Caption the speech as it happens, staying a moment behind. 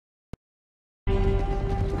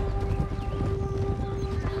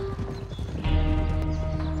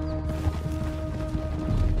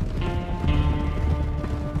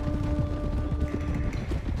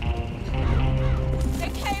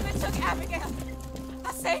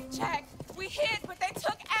safe, Jack. We hid, but they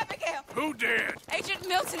took Abigail. Who did? Agent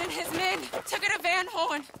Milton and his men took her to Van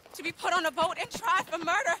Horn to be put on a boat and tried for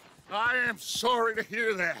murder. I am sorry to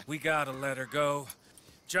hear that. We gotta let her go.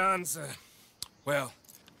 John's, well,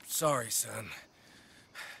 sorry, son.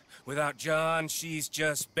 Without John, she's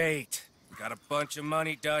just bait. Got a bunch of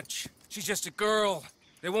money, Dutch. She's just a girl.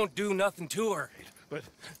 They won't do nothing to her. But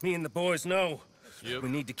me and the boys know. Yep. We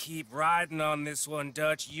need to keep riding on this one,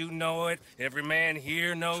 Dutch. You know it. Every man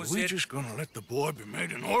here knows So we it. just gonna let the boy be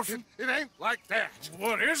made an orphan? It ain't like that.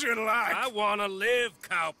 What is it like? I wanna live,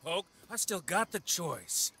 cowpoke. I still got the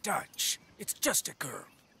choice. Dutch, it's just a girl.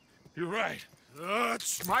 You're right.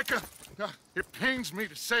 Dutch, Micah. It pains me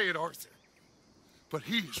to say it, Arthur. But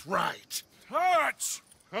he's right. Dutch!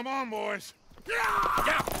 Come on, boys. Yeah!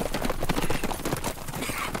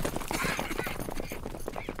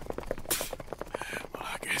 Well,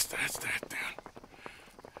 I guess that's that then.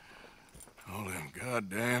 All them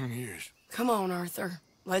goddamn years. Come on, Arthur.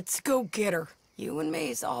 Let's go get her. You and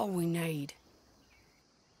me is all we need.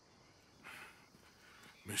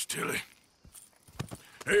 Miss Tilly.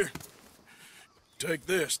 Here. Take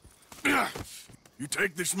this. You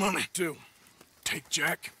take this money, too. Take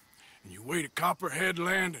Jack, and you wait at Copperhead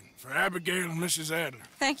Landing for Abigail and Mrs. Adler.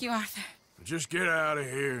 Thank you, Arthur. Just get out of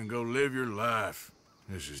here and go live your life.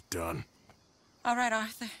 This is done. All right,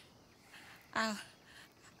 Arthur.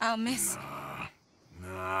 I'll miss...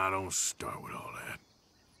 Nah, don't start with all that.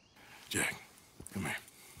 Jack, come here.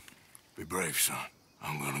 Be brave, son.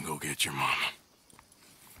 I'm gonna go get your mama.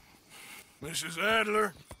 Mrs.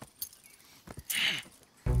 Adler.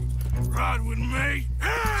 Ride with me.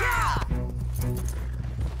 Yeah!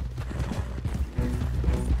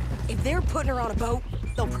 If they're putting her on a boat,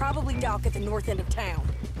 they'll probably dock at the north end of town.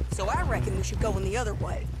 So I reckon we should go in the other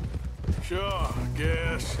way. Sure, I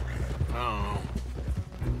guess. I don't know.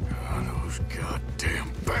 God, those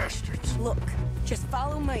goddamn bastards. Look, just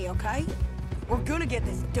follow me, okay? We're gonna get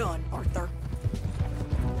this done, Arthur.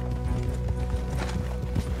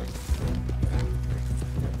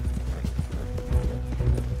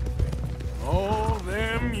 All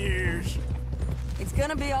them years. It's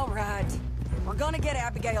gonna be all right. We're gonna get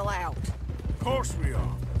Abigail out. Of course we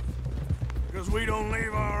are. Because we don't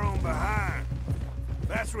leave our own behind.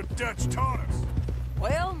 That's what Dutch taught us.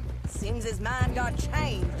 Well, seems his mind got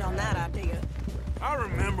changed on that idea. I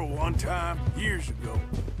remember one time, years ago,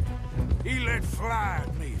 he let fly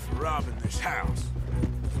at me for robbing this house.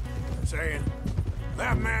 Saying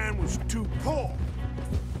that man was too poor.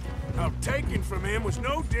 How taken from him was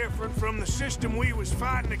no different from the system we was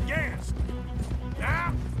fighting against.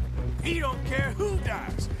 Now, he don't care who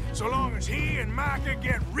dies, so long as he and Micah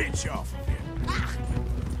get rich off of it.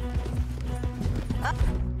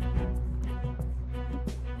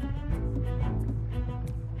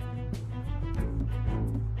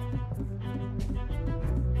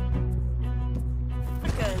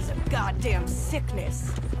 Micah's a goddamn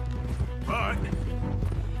sickness. But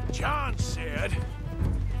John said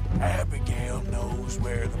Abigail knows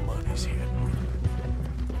where the money's hidden.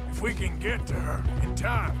 If we can get to her in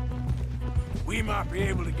time, we might be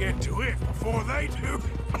able to get to it before they do.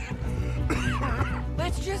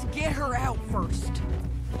 Let's just get her out first.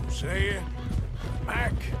 Say it.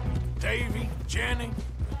 Mac, Davy, Jenny,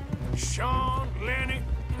 Sean, Lenny.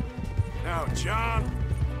 Now, John,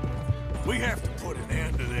 we have to put an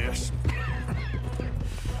end to this.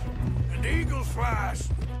 And Eagle flies.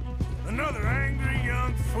 Another angry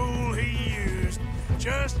young fool he used,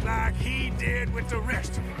 just like he did with the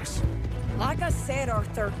rest of us. Like I said,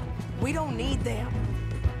 Arthur, we don't need them.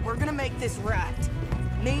 We're gonna make this right.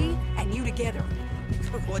 Me and you together.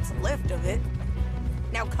 What's left of it.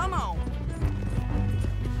 Now come on.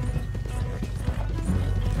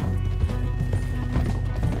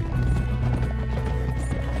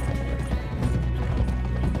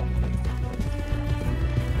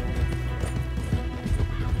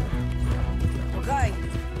 Okay,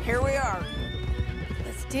 here we are.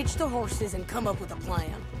 Let's ditch the horses and come up with a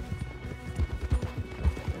plan.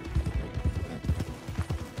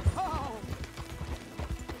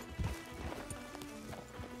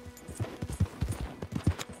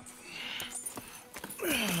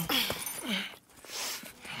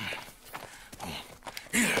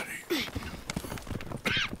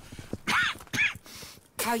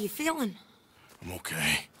 How you feeling? I'm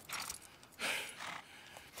okay.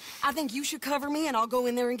 I think you should cover me and I'll go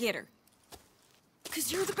in there and get her.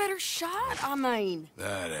 'Cause you're the better shot, I mean.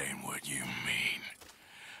 That ain't what you mean.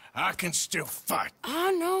 I can still fight.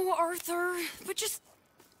 I know, Arthur, but just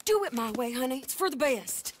do it my way, honey. It's for the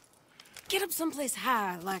best. Get up someplace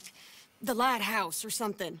high, like the lighthouse or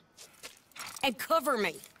something. And cover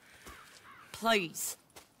me. Please.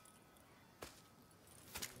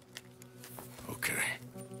 Okay.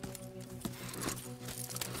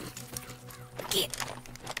 Get.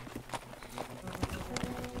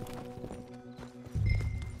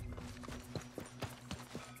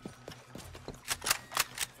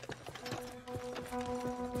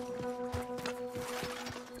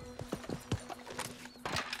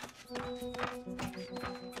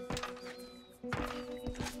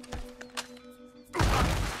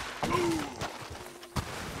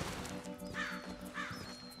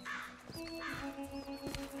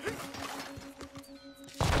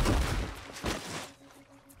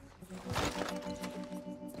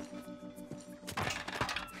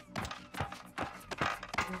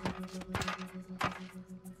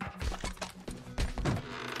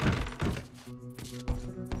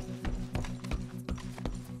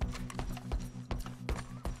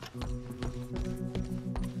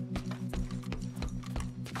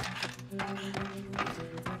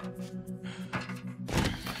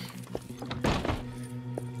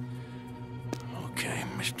 Okay,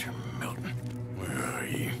 Mr. Milton, where are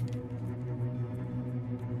you?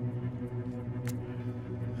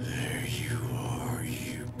 There you are,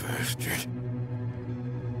 you bastard.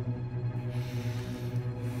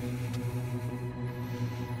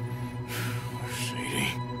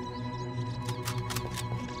 Sadie.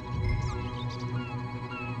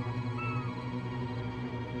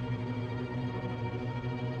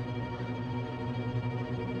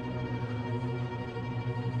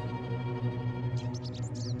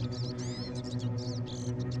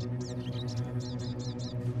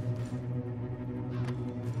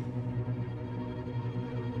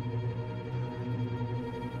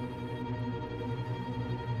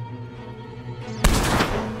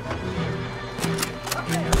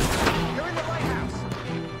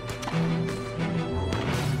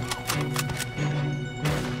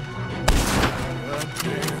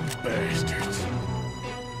 Goddamn bastards.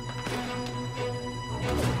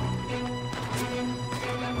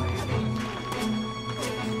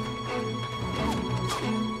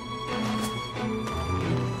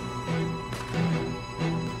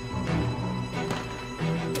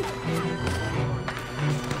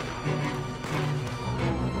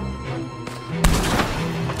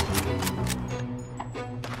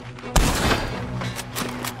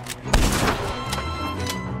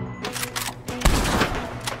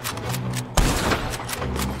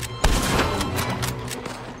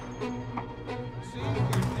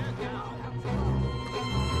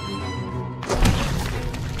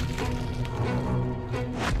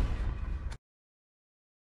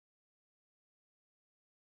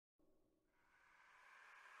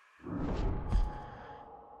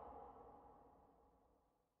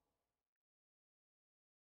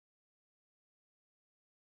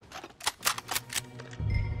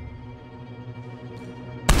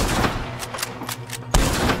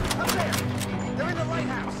 They're in the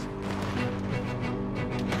lighthouse!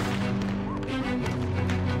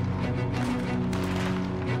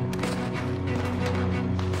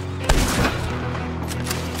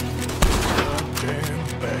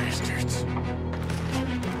 Goddamn bastards.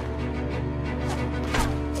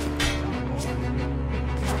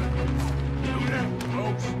 Do that,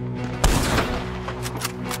 folks.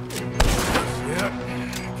 Yep,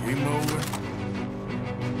 keep moving.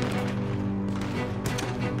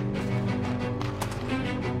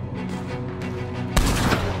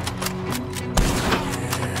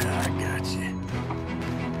 Yeah, I got you.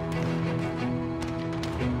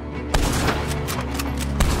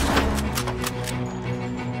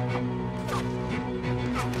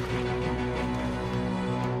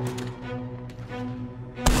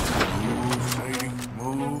 Move, Sadie,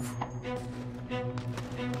 move.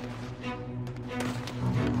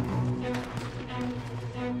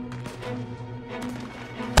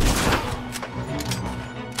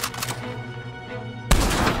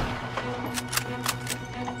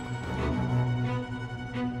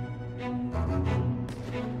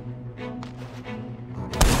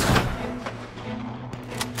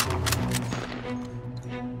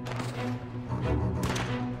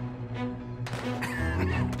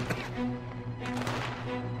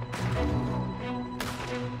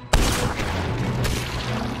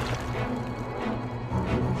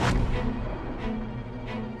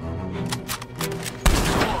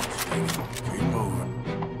 Keep moving.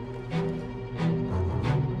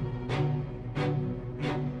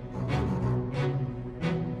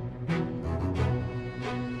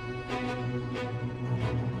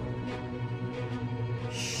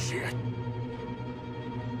 Shit.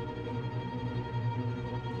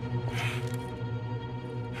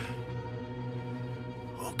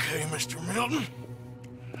 Okay, Mr. Milton.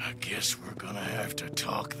 I guess we're gonna have to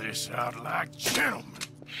talk this out like gentlemen.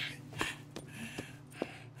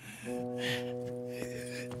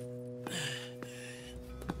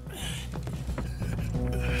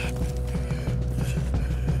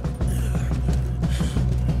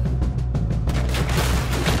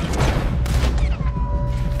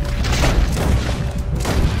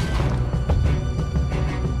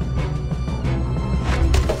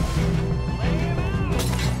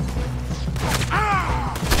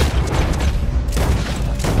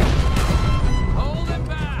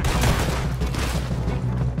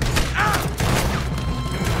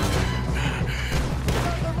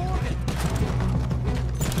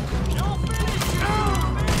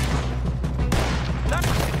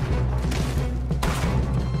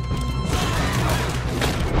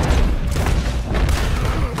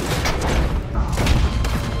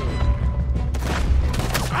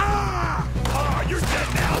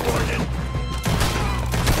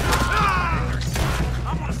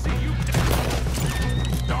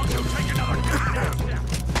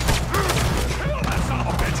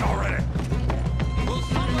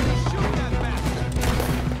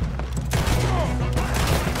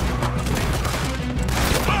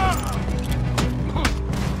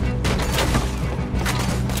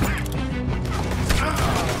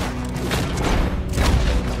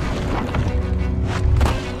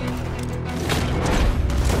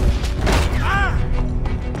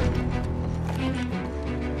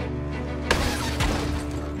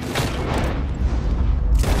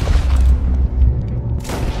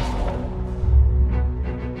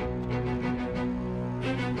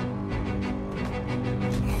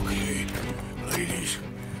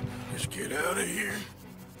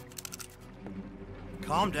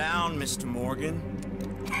 Calm down, Mr. Morgan.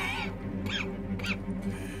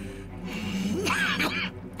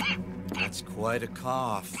 That's quite a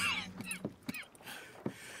cough.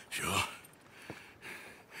 Sure.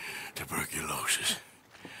 Tuberculosis.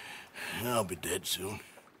 I'll be dead soon.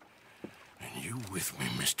 And you with me,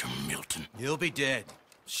 Mr. Milton. You'll be dead,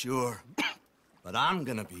 sure. But I'm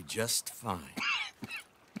gonna be just fine.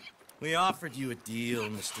 We offered you a deal,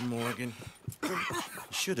 Mr. Morgan. You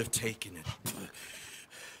should have taken it.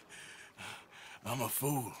 I'm a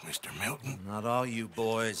fool, Mr. Milton. Not all you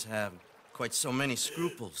boys have quite so many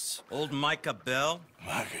scruples. Old Micah Bell.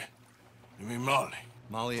 Micah? You mean Molly?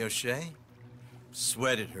 Molly O'Shea?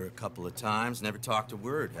 Sweated her a couple of times, never talked a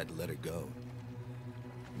word, had to let her go.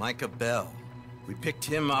 Micah Bell. We picked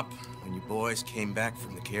him up when you boys came back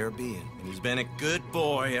from the Caribbean, and he's been a good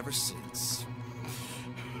boy ever since.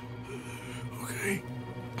 Okay.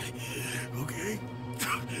 Okay.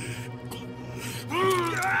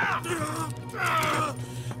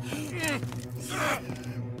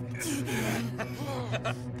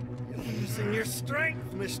 Using your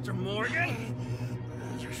strength, Mr. Morgan.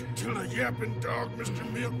 Just kill a yapping dog, Mr.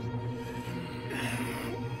 Milton.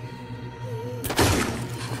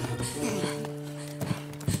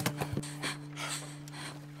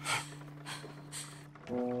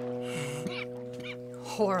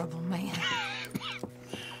 Horrible man.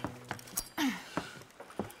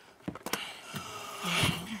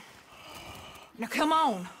 Now come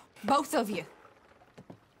on, both of you.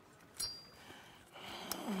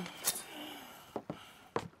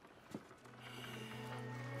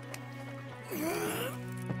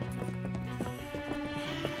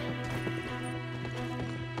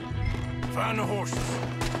 Find the horses.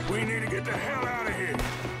 We need to get the hell out of here.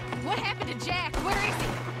 What happened to Jack? Where is he?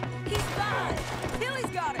 He's fine. Billy's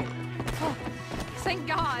got him. Oh, thank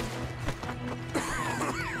God.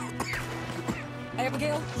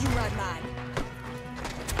 Abigail, you ride mine.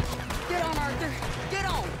 Get on, Arthur. Get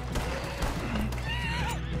on.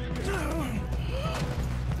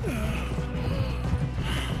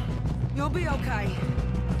 You'll be okay.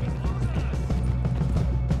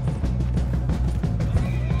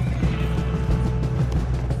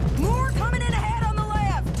 More coming in ahead on the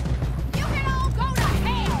left. You can all go to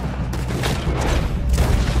hell!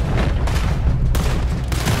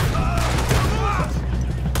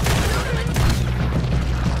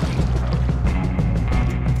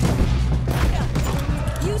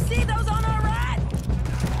 You see those on our right?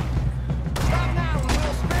 Stop now and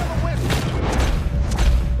we'll spill the whistle.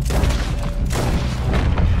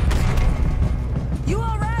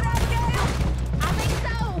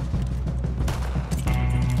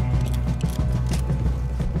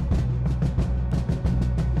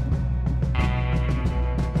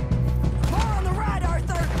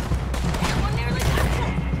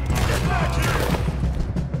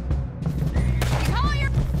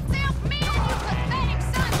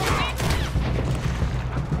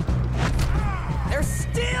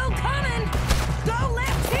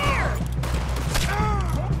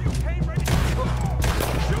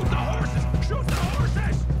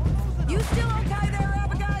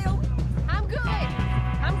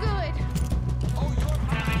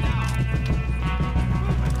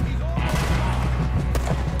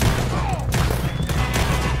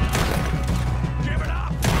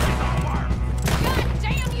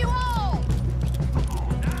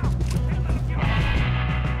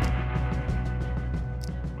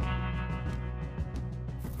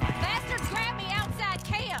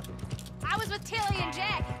 was with Tilly and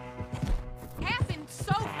Jack. It happened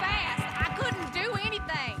so fast, I couldn't do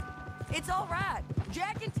anything. It's all right.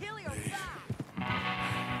 Jack and Tilly are fine.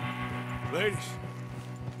 Ladies,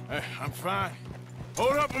 I'm fine.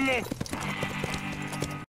 Hold up a moment.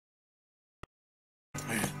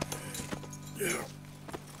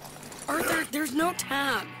 Arthur, there's no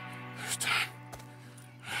time. There's time.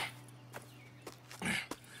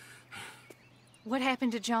 What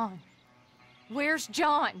happened to John? Where's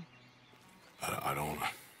John? I don't know.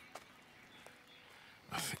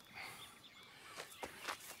 I think...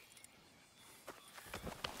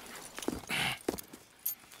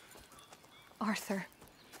 Arthur.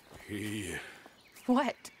 He...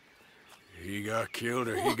 What? He got killed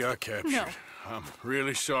or he got captured. No. I'm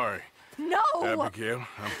really sorry. No! Abigail,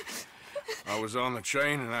 I was on the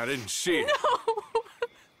train and I didn't see it. No!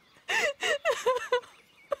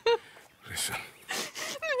 Listen,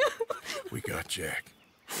 we got Jack.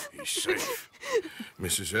 He's safe.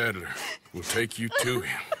 Mrs. Adler will take you to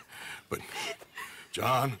him. But,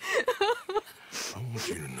 John, I want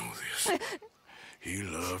you to know this. He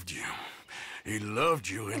loved you. He loved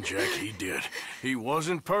you, and Jack, he did. He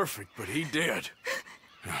wasn't perfect, but he did.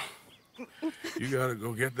 Now, you gotta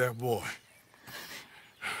go get that boy.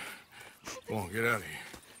 Go on, get out of here.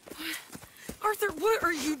 Arthur, what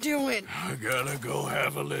are you doing? I gotta go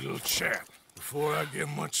have a little chat before I get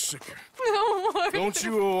much sicker. No, Arthur. Don't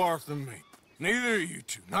you owe Arthur me. Neither of you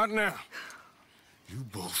two. Not now. You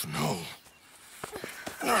both know.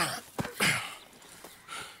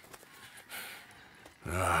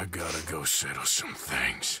 I gotta go settle some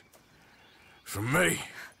things. For me,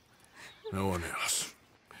 no one else.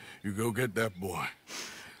 You go get that boy.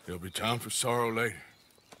 There'll be time for sorrow later.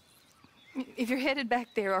 If you're headed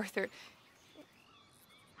back there, Arthur,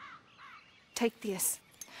 take this.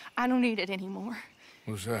 I don't need it anymore.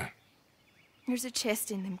 What's that? There's a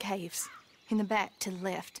chest in them caves. In the back to the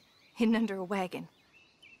left. Hidden under a wagon.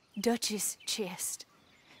 Dutch's chest.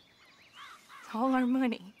 All our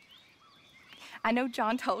money. I know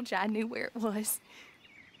John told you I knew where it was.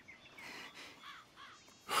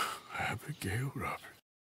 Abigail Roberts.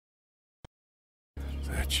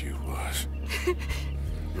 That you was.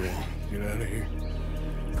 Go on, get out of here.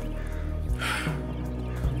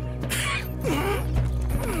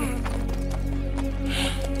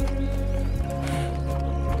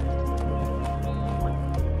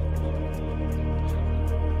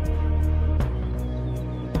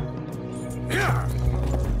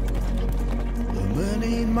 The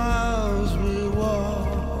many miles we walk,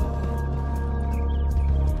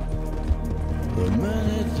 the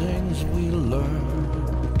many things we learn,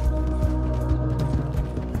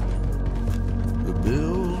 the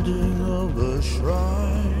building of a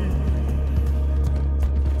shrine,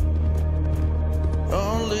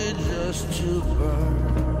 only just to burn.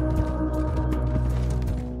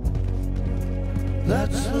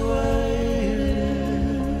 That's the way it is.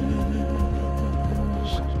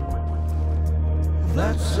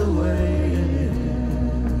 That's the way it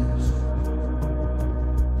is.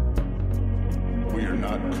 We are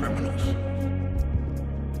not criminals.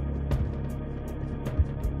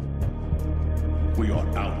 We are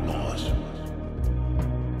outlaws.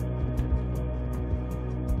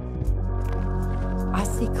 I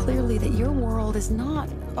see clearly that your world is not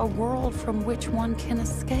a world from which one can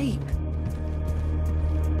escape.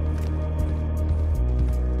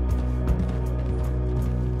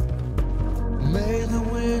 May the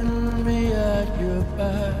wind be at your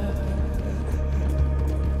back,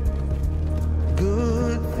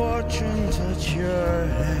 good fortune touch your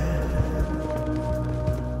hand.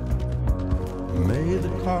 May the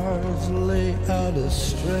cards lay out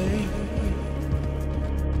astray,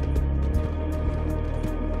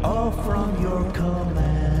 all from your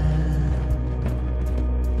command.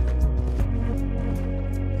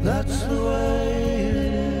 That's the way it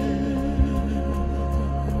is.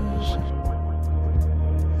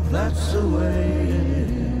 That's the way it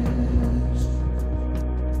is.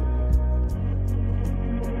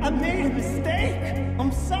 I made a mistake.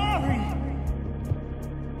 I'm sorry.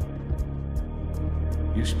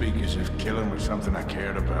 You speak as if killing was something I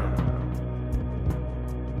cared about.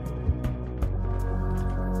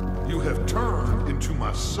 You have turned into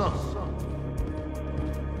my son.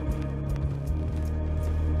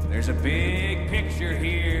 There's a big picture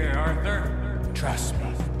here, Arthur. Trust me.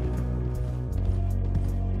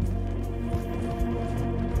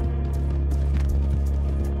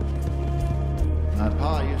 My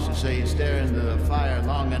pa used to say you stare into the fire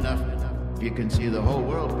long enough, you can see the whole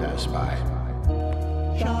world pass by.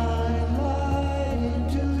 Shine light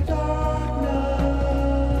into darkness.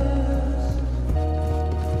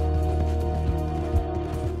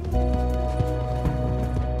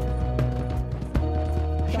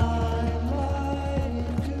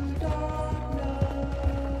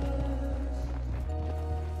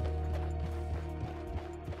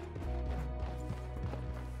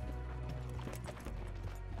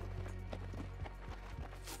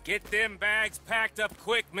 Get them bags packed up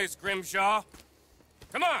quick, Miss Grimshaw.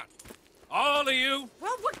 Come on, all of you.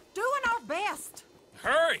 Well, we're doing our best.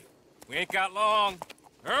 Hurry. We ain't got long.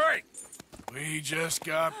 Hurry. We just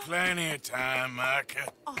got plenty of time,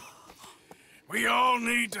 Micah. We all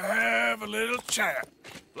need to have a little chat.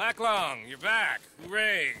 Blacklung, you're back.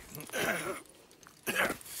 Hooray.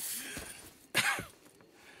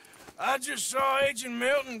 I just saw Agent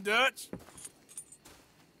Milton, Dutch.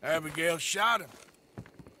 Abigail shot him.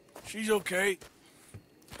 She's okay.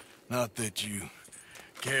 Not that you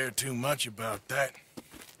care too much about that.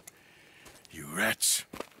 You rats.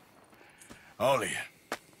 All of you.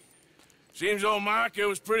 Seems old Micah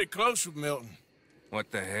was pretty close with Milton.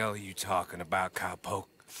 What the hell are you talking about, cowpoke?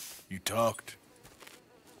 You talked.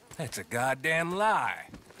 That's a goddamn lie.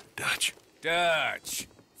 Dutch. Dutch,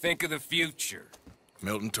 think of the future.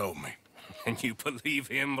 Milton told me. And you believe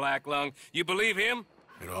him, Blacklung? You believe him?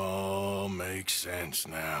 It all makes sense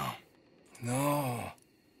now. No,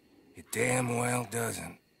 it damn well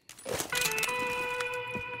doesn't.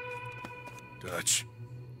 Dutch,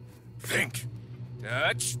 think.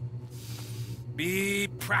 Dutch, be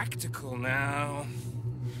practical now.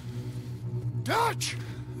 Dutch!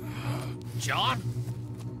 John?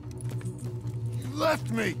 You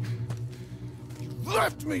left me. You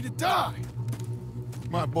left me to die.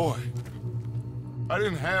 My boy, I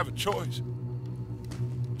didn't have a choice.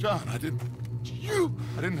 John, I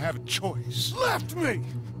didn't have a choice. Left me!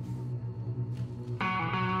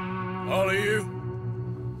 All of you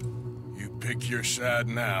pick your side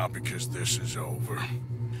now because this is over.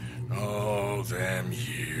 All them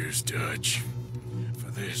years, Dutch, for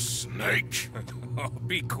this snake. Oh,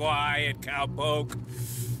 be quiet, cowpoke.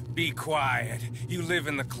 Be quiet. You live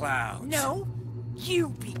in the clouds. No, you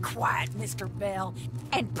be quiet, Mr. Bell,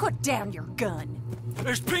 and put down your gun.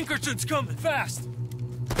 There's Pinkertons coming, fast!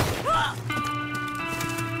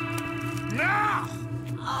 Now!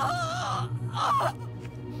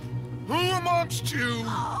 Who amongst you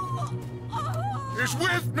is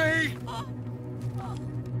with me?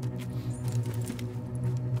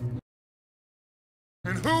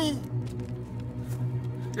 And who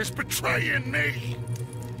is betraying me?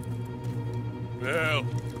 Well,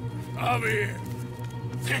 I'll be here.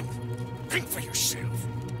 Think for yourself.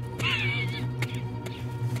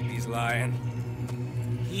 He's lying.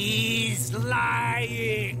 He's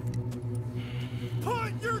lying!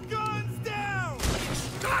 Put your guns down!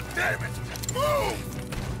 God damn it! Move!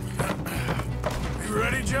 You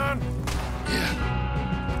ready, John?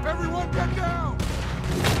 Yeah. Everyone get down!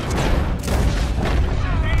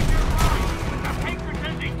 Danger Rock, the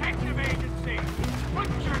Pinkerton Detective Agency. Put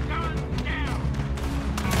your guns down.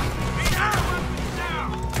 Take your weapons down.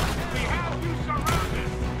 We have you surrounded.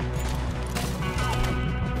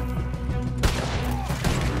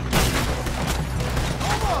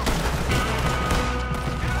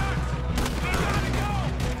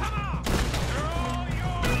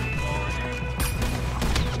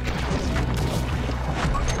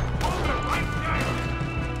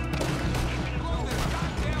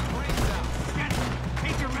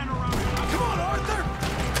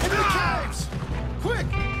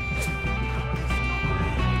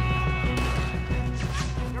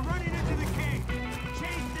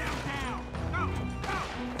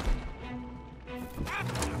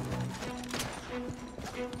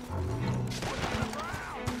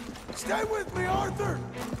 Stay with me, Arthur!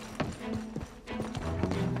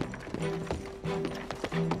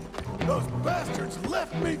 Those bastards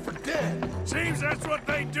left me for dead. Seems that's what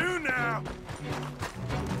they do now.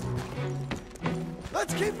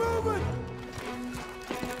 Let's keep moving!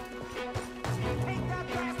 Take that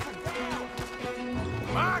bastard down.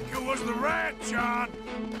 Micah was the rat, John.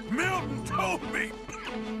 Milton told me.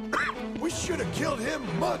 We should have killed him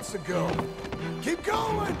months ago. Keep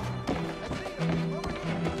going!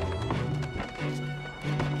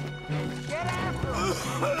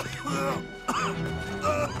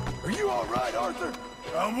 Are you all right, Arthur?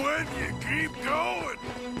 I'm with you. Keep going.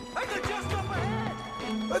 They're just up ahead.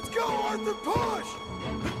 Let's go, Arthur. Push.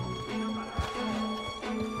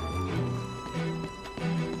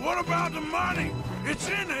 What about the money? It's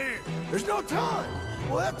in here. There's no time.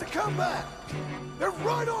 We'll have to come back. They're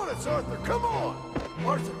right on us, Arthur. Come on.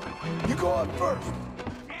 Arthur, you go up first.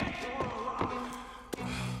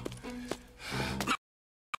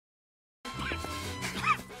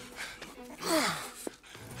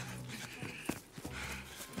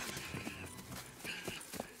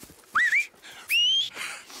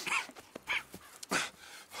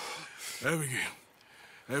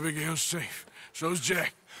 Abigail's safe. So's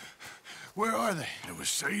Jack. Where are they? It was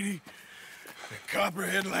Sadie at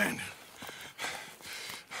Copperhead Landing.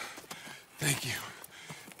 Thank you.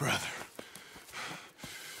 Brother.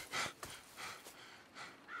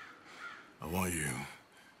 I want you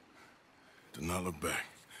to not look back.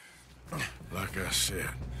 Like I said.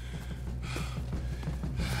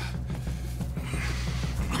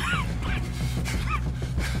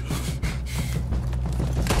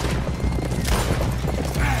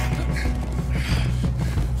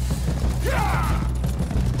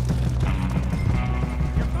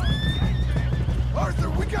 Arthur,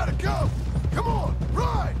 we gotta go! Come on,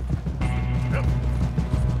 ride!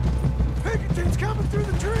 Pinkerton's coming through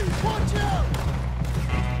the trees, watch out!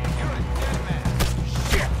 You're a dead man.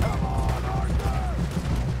 Shit! Come on, Arthur!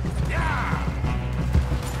 Yeah!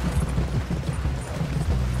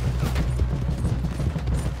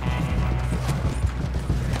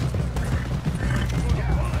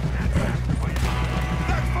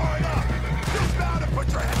 That's far enough! Dismount and put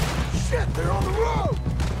your head... Shit, they're on the road!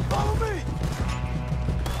 Follow me!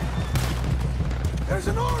 There's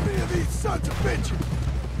an army of these sons of bitches!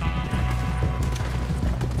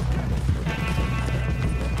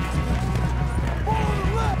 More on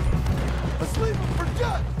the left! Let's leave them for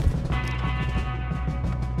dead!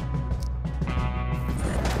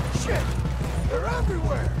 Shit! They're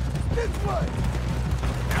everywhere! This way!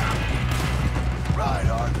 Ride,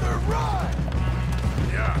 Arthur, ride!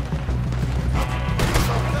 Yeah.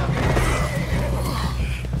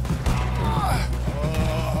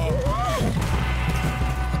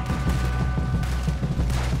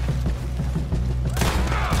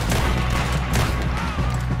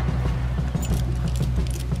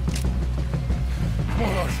 Come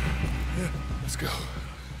on, Arthur. Yeah, let's go.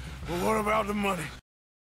 Well, what about the money?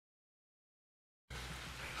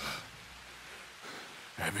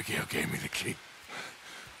 Abigail gave me the key.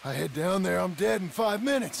 I head down there, I'm dead in 5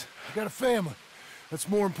 minutes. I got a family. That's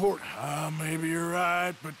more important. Maybe you're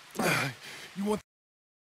right, but... You want...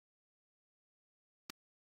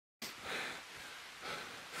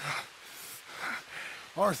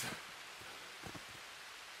 Arthur.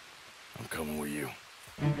 I'm coming with you.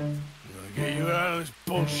 I'm gonna get you out of this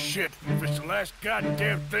bullshit if it's the last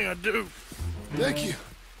goddamn thing I do. Thank you.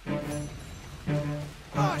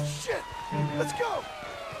 Ah, shit! Let's go!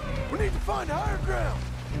 We need to find higher ground.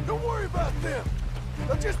 Don't worry about them.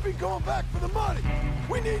 They'll just be going back for the money.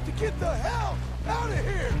 We need to get the hell out of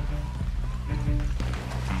here!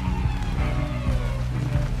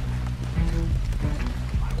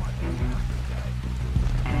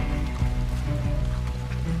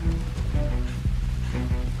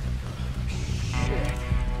 Shit.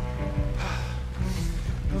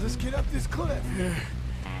 Now let's get up this cliff. Yeah.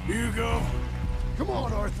 You go. Come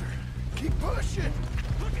on, Arthur. Keep pushing.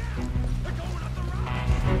 Look out! They're going up the rock!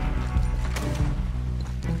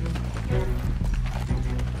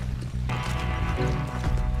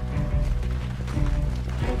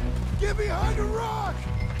 Get behind a rock!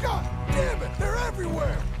 God damn it, they're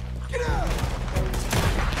everywhere! Get out!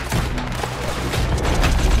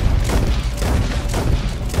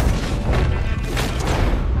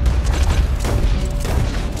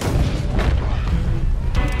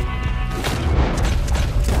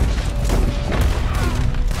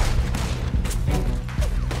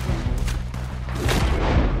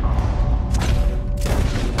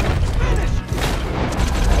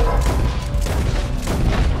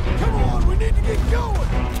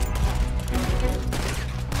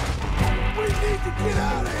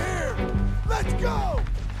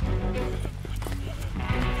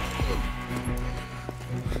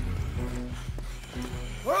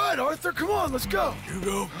 Arthur, come on, let's go. You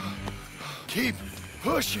go. Keep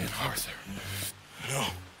pushing, Arthur. No.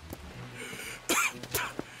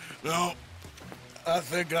 No. I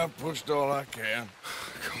think I've pushed all I can.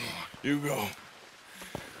 Come on. You go.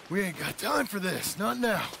 We ain't got time for this, not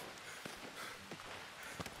now.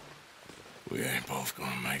 We ain't both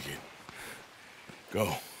gonna make it.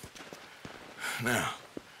 Go. Now.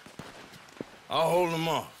 I'll hold them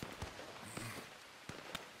off.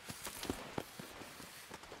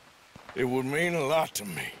 It would mean a lot to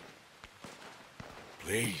me.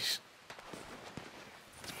 Please.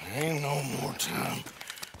 There ain't no more time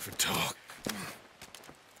for talk.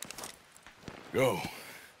 Go.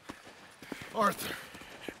 Arthur.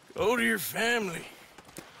 Go to your family.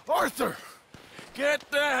 Arthur! Get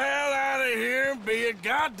the hell out of here and be a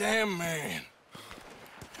goddamn man.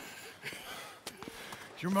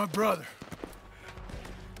 You're my brother.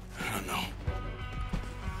 I know.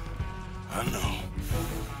 I know.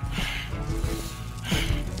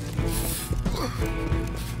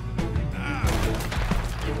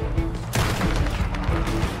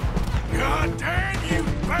 God damn you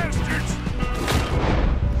bastards!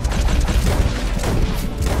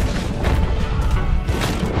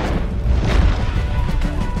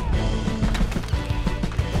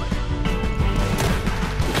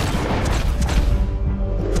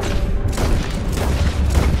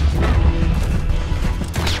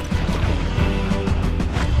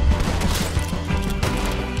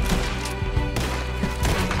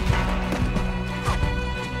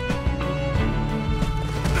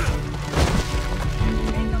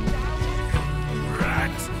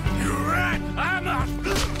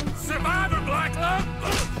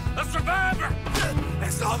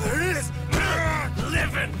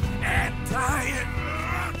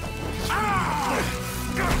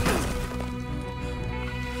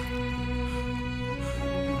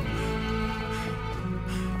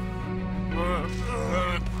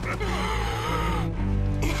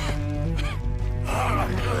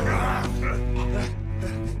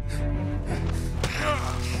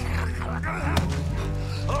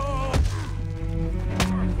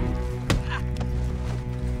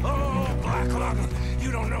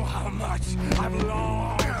 don't know how much I've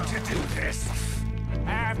longed to do this.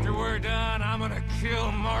 After we're done, I'm gonna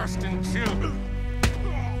kill Marston too.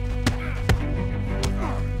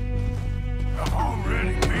 I've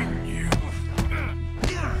already beaten you.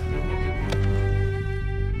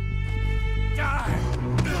 Die!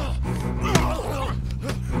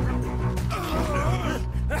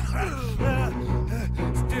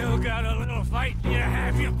 Still got a little fight in you,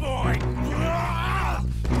 have you, boy?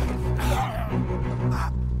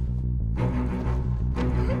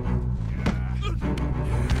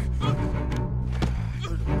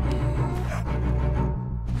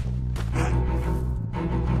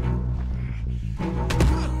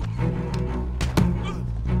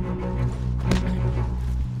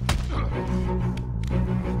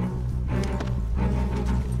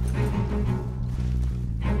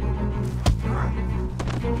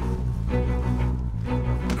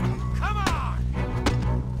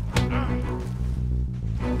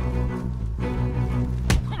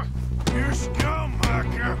 You're scum,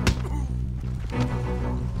 Micah.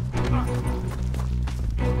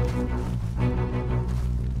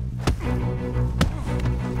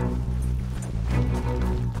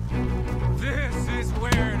 This is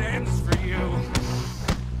where it ends for you.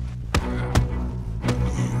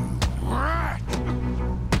 Right.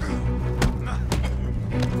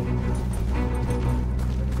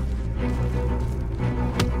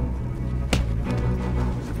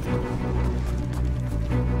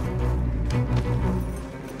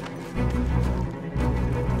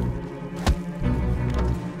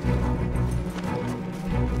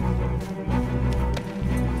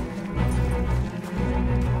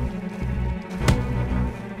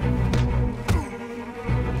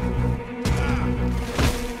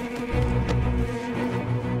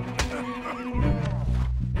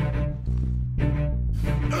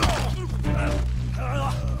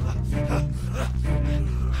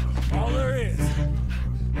 All there is,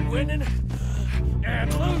 winning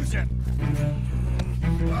and losing.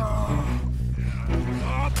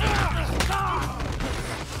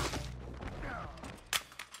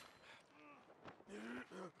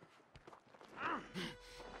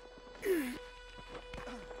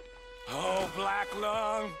 Oh, Black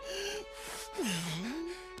Lung,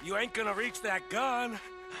 you ain't gonna reach that gun.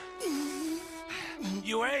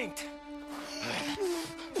 You ain't.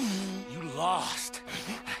 You lost,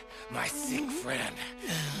 my sick friend.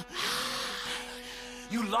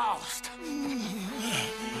 You lost.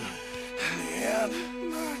 Yeah,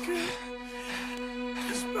 Micah.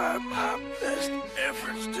 Despite my best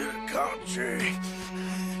efforts to the contrary,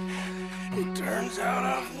 it turns out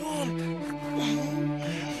I've won.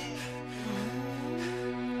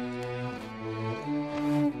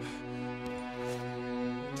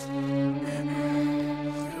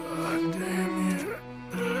 God damn you.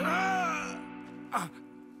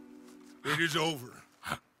 It is over.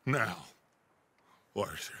 Now,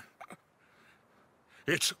 Arthur.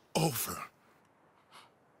 It's over.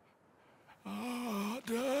 Oh,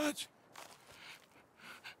 Dutch.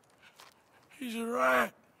 He's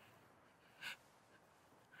right.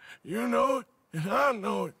 You know it, and I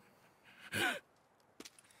know it.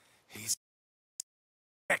 He's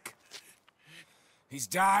sick. He's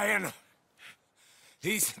dying.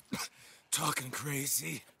 He's talking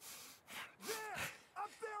crazy. Up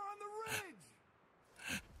there on the ridge!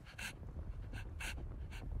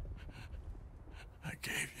 I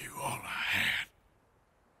gave you all I had.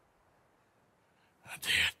 I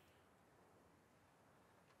did.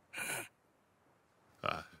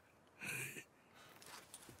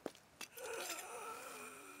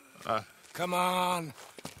 Come on.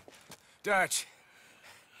 Dutch.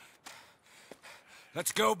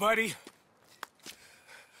 Let's go, buddy.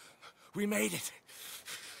 We made it.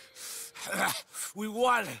 We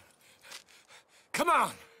won. Come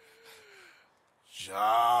on.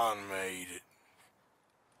 John made it.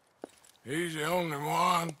 He's the only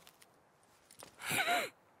one.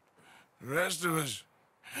 The rest of us...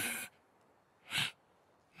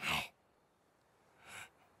 No.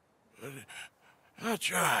 But I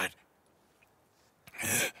tried.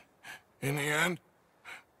 In the end,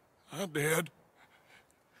 I did.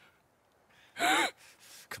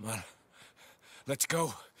 Come on. Let's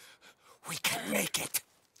go. We can make it.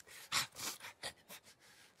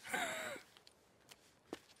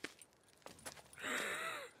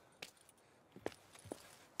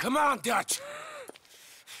 Come on, Dutch.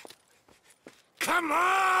 Come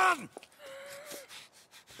on!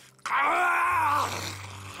 Ah!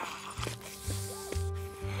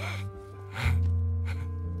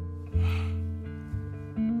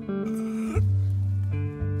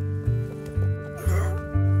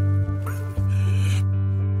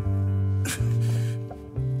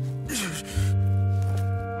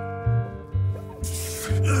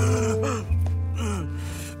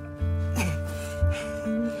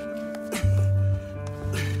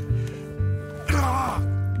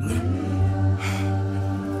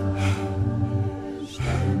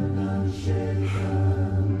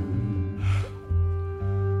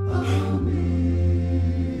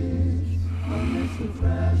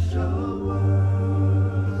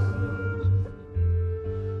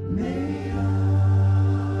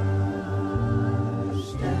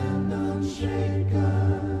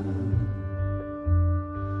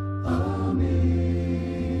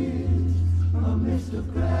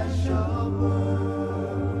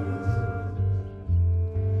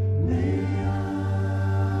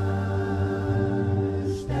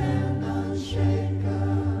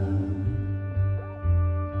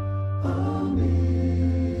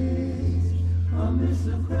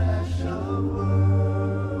 So